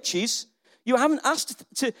asked for riches. You haven't asked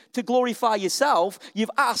to glorify yourself. You've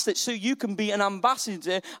asked it so you can be an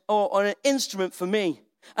ambassador or an instrument for me.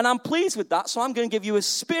 And I'm pleased with that, so I'm going to give you a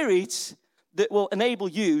spirit that will enable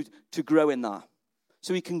you to grow in that.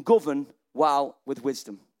 So he can govern well with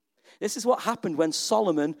wisdom. This is what happened when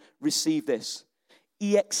Solomon received this.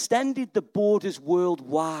 He extended the borders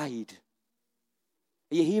worldwide.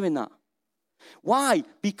 Are you hearing that? Why?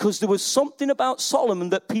 Because there was something about Solomon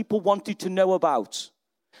that people wanted to know about.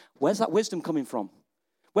 Where's that wisdom coming from?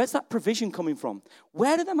 Where's that provision coming from?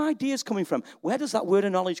 Where are them ideas coming from? Where does that word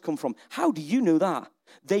of knowledge come from? How do you know that?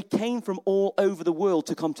 They came from all over the world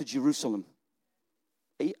to come to Jerusalem.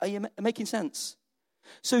 Are you making sense?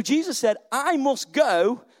 So Jesus said, I must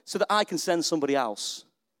go so that I can send somebody else.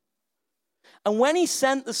 And when he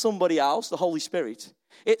sent the somebody else, the Holy Spirit,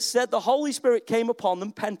 it said the Holy Spirit came upon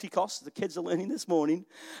them, Pentecost, the kids are learning this morning,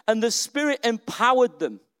 and the Spirit empowered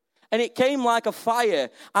them. And it came like a fire,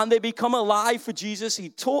 and they become alive for Jesus. He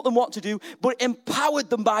taught them what to do, but empowered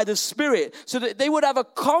them by the Spirit so that they would have a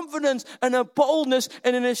confidence and a boldness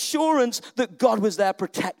and an assurance that God was their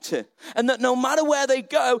protector. And that no matter where they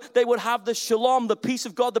go, they would have the shalom, the peace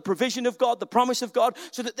of God, the provision of God, the promise of God,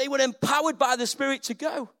 so that they were empowered by the Spirit to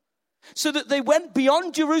go. So that they went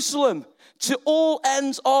beyond Jerusalem to all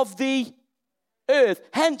ends of the earth.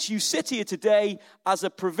 Hence, you sit here today as a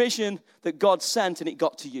provision that God sent and it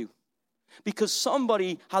got to you. Because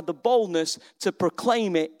somebody had the boldness to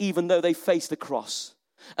proclaim it even though they faced the cross.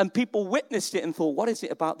 And people witnessed it and thought, what is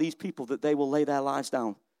it about these people that they will lay their lives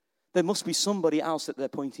down? There must be somebody else that they're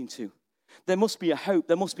pointing to. There must be a hope.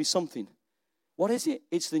 There must be something. What is it?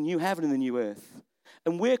 It's the new heaven and the new earth.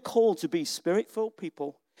 And we're called to be spirit-filled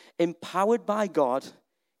people, empowered by God.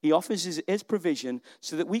 He offers his provision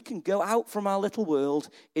so that we can go out from our little world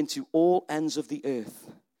into all ends of the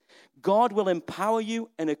earth. God will empower you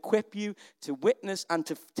and equip you to witness and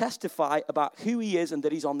to testify about who he is and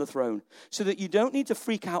that he's on the throne. So that you don't need to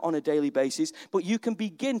freak out on a daily basis, but you can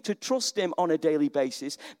begin to trust him on a daily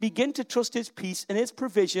basis. Begin to trust his peace and his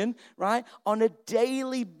provision, right, on a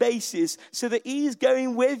daily basis so that he's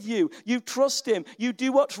going with you. You trust him. You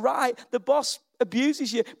do what's right. The boss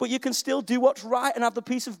abuses you, but you can still do what's right and have the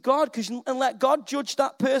peace of God and let God judge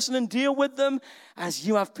that person and deal with them as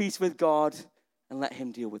you have peace with God and let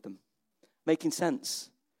him deal with them. Making sense?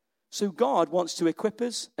 So God wants to equip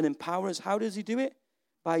us and empower us. How does he do it?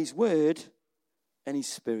 By his word and his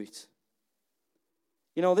spirit.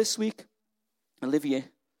 You know, this week, Olivia,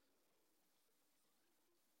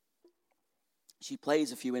 she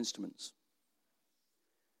plays a few instruments.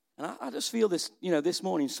 And I just feel this, you know, this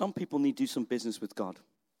morning, some people need to do some business with God.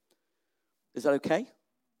 Is that okay?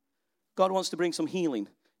 God wants to bring some healing.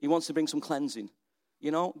 He wants to bring some cleansing.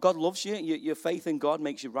 You know, God loves you. Your faith in God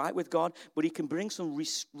makes you right with God. But he can bring some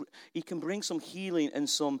healing and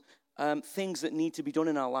some things that need to be done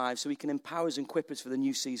in our lives so he can empower us and equip us for the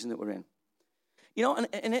new season that we're in. You know,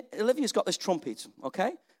 and Olivia's got this trumpet,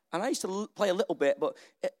 okay? And I used to play a little bit, but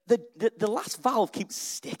the last valve keeps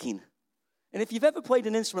sticking. And if you've ever played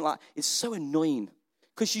an instrument like that, it's so annoying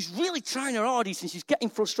because she's really trying her hardest and she's getting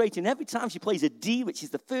frustrated. And every time she plays a D, which is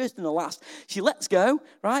the first and the last, she lets go,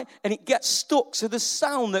 right? And it gets stuck. So the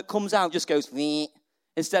sound that comes out just goes,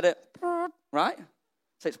 instead of, right?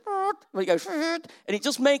 So it's, it goes, and it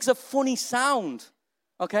just makes a funny sound.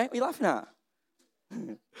 Okay? What are you laughing at?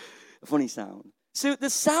 A funny sound. So the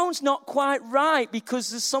sound's not quite right because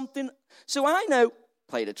there's something. So I know,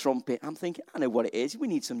 play the trumpet. I'm thinking, I know what it is. We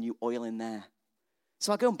need some new oil in there.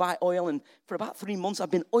 So I go and buy oil, and for about 3 months, I've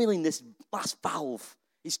been oiling this last valve.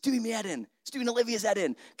 It's doing me head in. It's doing Olivia's head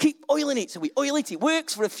in. Keep oiling it. So we oil it. It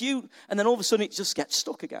works for a few, and then all of a sudden, it just gets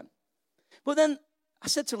stuck again. But then I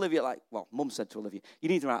said to Olivia, Mum said to Olivia, you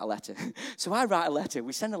need to write a letter. So I write a letter.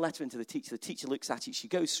 We send a letter into the teacher. The teacher looks at it. She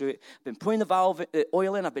goes through it. I've been putting the valve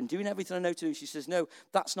oil in. I've been doing everything I know to do. She says, no,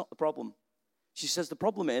 that's not the problem. She says, the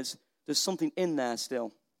problem is there's something in there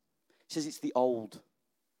still. She says, it's the old.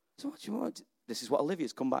 So what do you want? This is what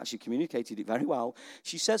Olivia's come back. She communicated it very well.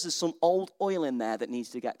 She says there's some old oil in there that needs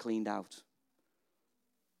to get cleaned out.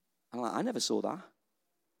 I'm like, I never saw that.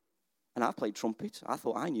 And I played trumpet. I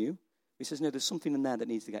thought I knew. He says, no, there's something in there that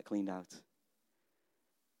needs to get cleaned out.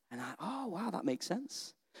 And oh, wow, that makes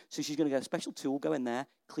sense. So she's going to get a special tool, go in there,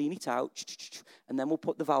 clean it out, and then we'll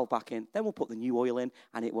put the valve back in. Then we'll put the new oil in,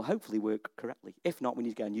 and it will hopefully work correctly. If not, we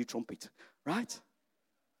need to get a new trumpet, right?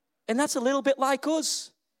 And that's a little bit like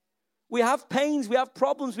us. We have pains, we have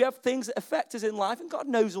problems, we have things that affect us in life, and God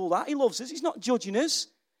knows all that. He loves us. He's not judging us.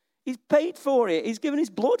 He's paid for it. He's given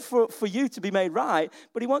his blood for you to be made right,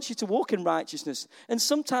 but he wants you to walk in righteousness. And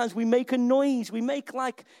sometimes we make a noise. We make,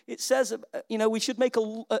 like it says, we should make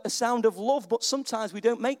a sound of love, but sometimes we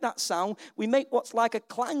don't make that sound. We make what's like a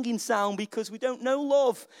clanging sound because we don't know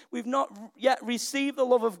love. We've not yet received the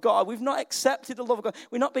love of God. We've not accepted the love of God.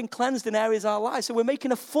 We've not been cleansed in areas of our lives. So we're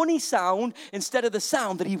making a funny sound instead of the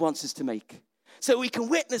sound that he wants us to make. So we can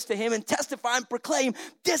witness to him and testify and proclaim,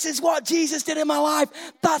 this is what Jesus did in my life.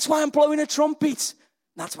 That's why I'm blowing a trumpet.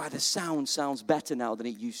 That's why the sound sounds better now than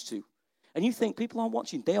it used to. And you think people aren't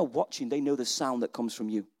watching. They are watching. They know the sound that comes from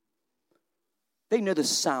you. They know the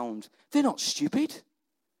sound. They're not stupid.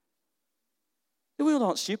 We're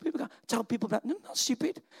not stupid. We tell people that, no, not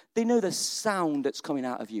stupid. They know the sound that's coming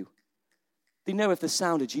out of you. They know if the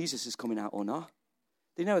sound of Jesus is coming out or not.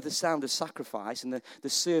 They know the sound of sacrifice and the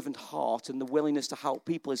servant heart and the willingness to help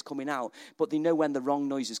people is coming out, but they know when the wrong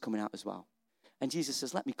noise is coming out as well. And Jesus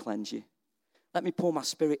says, let me cleanse you. Let me pour my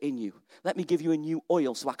spirit in you. Let me give you a new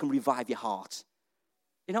oil so I can revive your heart.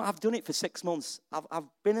 You know, I've done it for 6 months. I've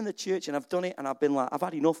been in the church and I've done it and I've been like, I've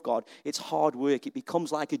had enough, God. It's hard work. It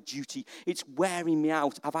becomes like a duty. It's wearing me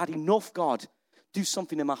out. I've had enough, God. Do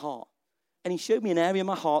something in my heart. And he showed me an area in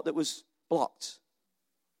my heart that was blocked.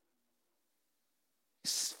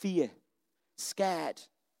 Fear, scared,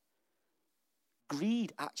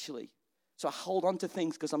 greed, actually. So I hold on to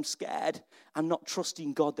things because I'm scared. I'm not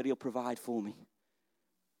trusting God that he'll provide for me.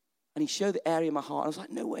 And he showed the area of my heart. I was like,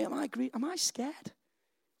 no way, am I scared? He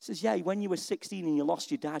says, yeah, when you were 16 and you lost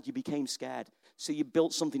your dad, you became scared. So you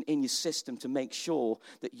built something in your system to make sure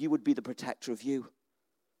that you would be the protector of you.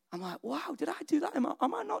 I'm like, wow, did I do that? Am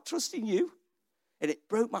I not trusting you? And it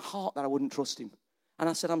broke my heart that I wouldn't trust him. And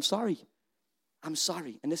I said, I'm sorry. I'm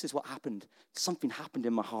sorry. And this is what happened. Something happened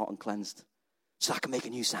in my heart and cleansed. So I can make a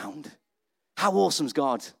new sound. How awesome's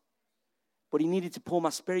God? But he needed to pour my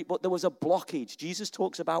spirit. But there was a blockage. Jesus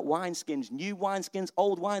talks about wineskins. New wineskins,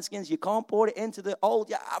 old wineskins. You can't pour it into the old.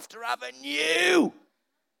 You have to have a new.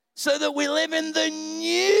 so that we live in the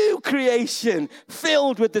new creation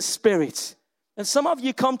filled with the Spirit. And some of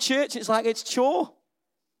you come church, it's like it's chore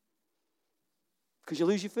because you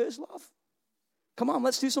lose your first love. Come on,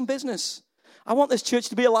 let's do some business. I want this church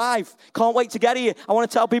to be alive. Can't wait to get here. I want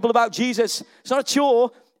to tell people about Jesus. It's not a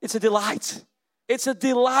chore, it's a delight. It's a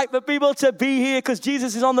delight for people to be here because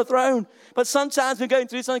Jesus is on the throne. But sometimes we're going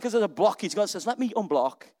through something because there's a blockage. God says, let me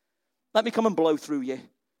unblock. Let me come and blow through you.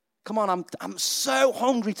 Come on, I'm so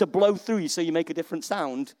hungry to blow through you so you make a different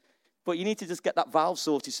sound. But you need to just get that valve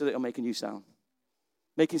sorted so that it'll make a new sound.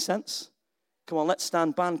 Making sense? Come on, let's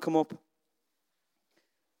stand. Band, come up.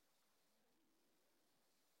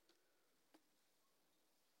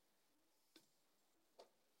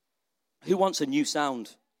 Who wants a new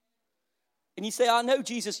sound? And you say, I know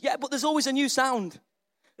Jesus. Yeah, but there's always a new sound.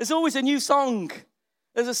 There's always a new song.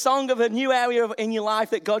 There's a song of a new area in your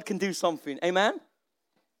life that God can do something. Amen?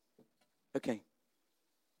 Okay.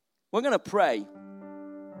 We're going to pray.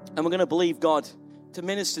 And we're going to believe God to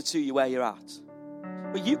minister to you where you're at.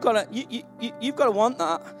 But you've got to want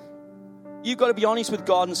that. You've got to be honest with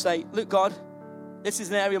God and say, look, God, this is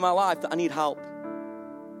an area of my life that I need help.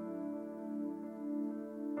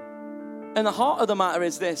 And the heart of the matter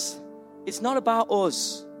is this. It's not about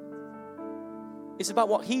us. It's about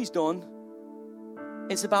what He's done.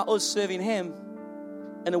 It's about us serving Him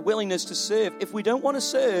and a willingness to serve. If we don't want to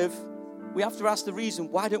serve, we have to ask the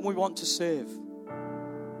reason, why don't we want to serve?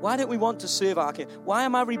 Why don't we want to serve our King? Why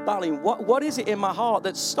am I rebelling? What is it in my heart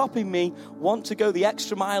that's stopping me want to go the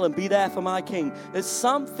extra mile and be there for my King? There's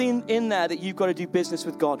something in there that you've got to do business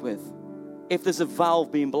with God with if there's a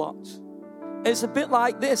valve being blocked. It's a bit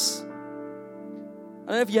like this.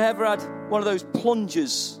 I don't know if you ever had one of those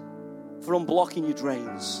plungers for unblocking your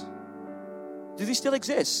drains. Do they still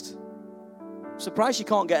exist? I'm surprised you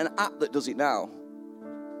can't get an app that does it now.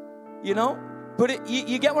 You know? But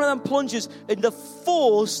you get one of them plungers and the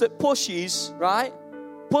force that pushes, right?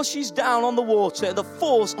 Pushes down on the water and the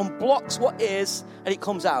force unblocks what is and it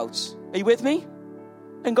comes out. Are you with me?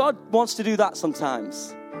 And God wants to do that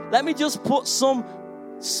sometimes. Let me just put some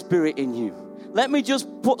Spirit in you. Let me just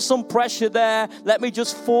put some pressure there. Let me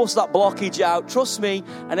just force that blockage out. Trust me,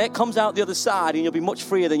 and it comes out the other side and you'll be much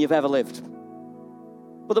freer than you've ever lived.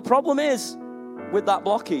 But the problem is with that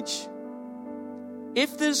blockage,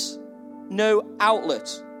 if there's no outlet,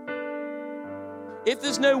 if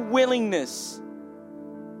there's no willingness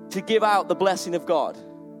to give out the blessing of God,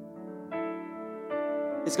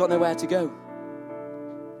 it's got nowhere to go.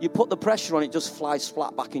 You put the pressure on, it just flies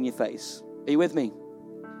flat back in your face. Are you with me?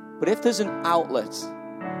 But if there's an outlet,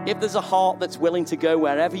 if there's a heart that's willing to go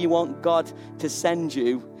wherever you want God to send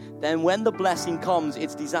you, then when the blessing comes,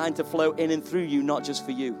 it's designed to flow in and through you, not just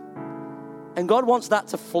for you. And God wants that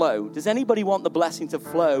to flow. Does anybody want the blessing to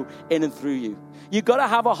flow in and through you? You've got to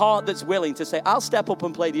have a heart that's willing to say, I'll step up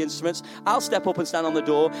and play the instruments. I'll step up and stand on the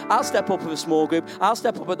door. I'll step up with a small group. I'll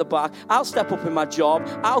step up at the back. I'll step up in my job.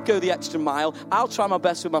 I'll go the extra mile. I'll try my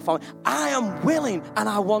best with my family. I am willing and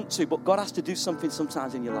I want to. But God has to do something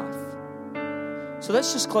sometimes in your life. So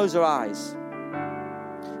let's just close our eyes.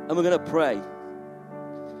 And we're going to pray.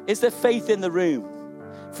 Is there faith in the room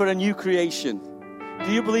for a new creation?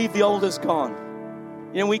 Do you believe the old is gone?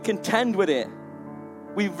 You know, we contend with it.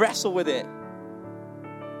 We wrestle with it.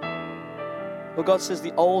 But God says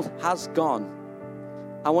the old has gone.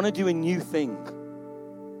 I want to do a new thing.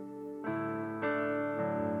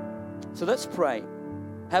 So let's pray.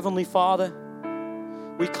 Heavenly Father,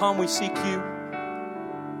 we come, we seek you.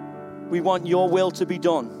 We want your will to be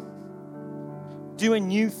done. Do a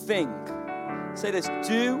new thing. Say this,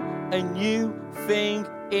 do a new thing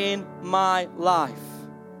in my life.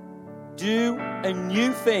 Do a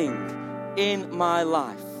new thing in my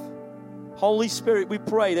life. Holy Spirit, we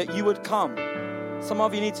pray that you would come. Some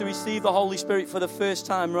of you need to receive the Holy Spirit for the first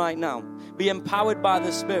time right now. Be empowered by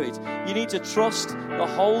the Spirit. You need to trust the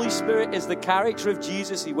Holy Spirit is the character of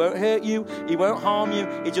Jesus. He won't hurt you. He won't harm you.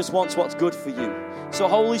 He just wants what's good for you. So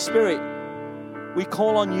Holy Spirit, we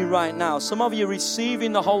call on you right now. Some of you are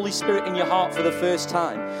receiving the Holy Spirit in your heart for the first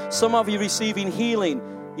time. Some of you are receiving healing.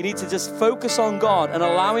 You need to just focus on God and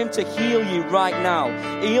allow Him to heal you right now.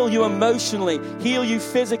 Heal you emotionally. Heal you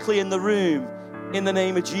physically in the room. In the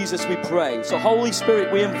name of Jesus we pray. So Holy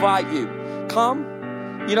Spirit, we invite you.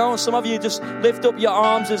 Come. You know, some of you just lift up your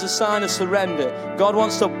arms as a sign of surrender. God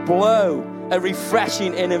wants to blow a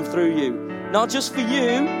refreshing in and through you. Not just for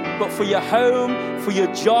you, but for your home, for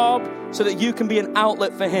your job, so that you can be an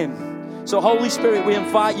outlet for Him. So Holy Spirit, we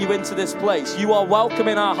invite you into this place. You are welcome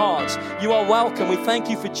in our hearts. You are welcome. We thank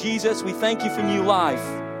you for Jesus. We thank you for new life.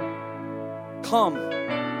 Come.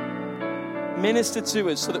 Minister to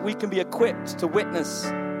us so that we can be equipped to witness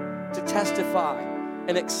to testify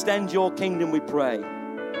and extend your kingdom, we pray.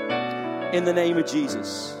 In the name of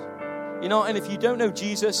Jesus. You know, and if you don't know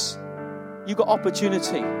Jesus, you've got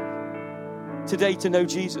opportunity today to know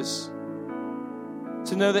Jesus.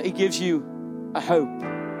 To know that he gives you a hope.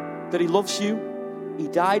 That he loves you. He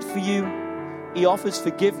died for you. He offers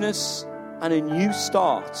forgiveness and a new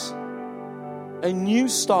start. A new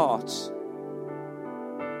start.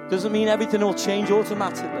 Doesn't mean everything will change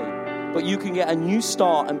automatically. But you can get a new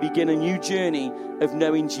start and begin a new journey of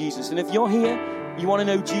knowing Jesus. And if you're here, you want to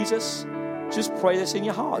know Jesus, just pray this in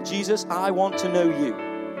your heart. Jesus, I want to know you.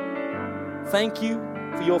 Thank you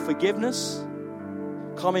for your forgiveness.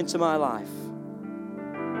 Come into my life.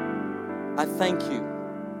 I thank you.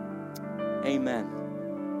 Amen.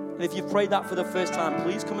 And if you've prayed that for the first time,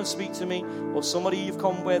 please come and speak to me or somebody you've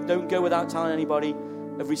come with. Don't go without telling anybody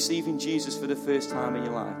of receiving Jesus for the first time in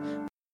your life.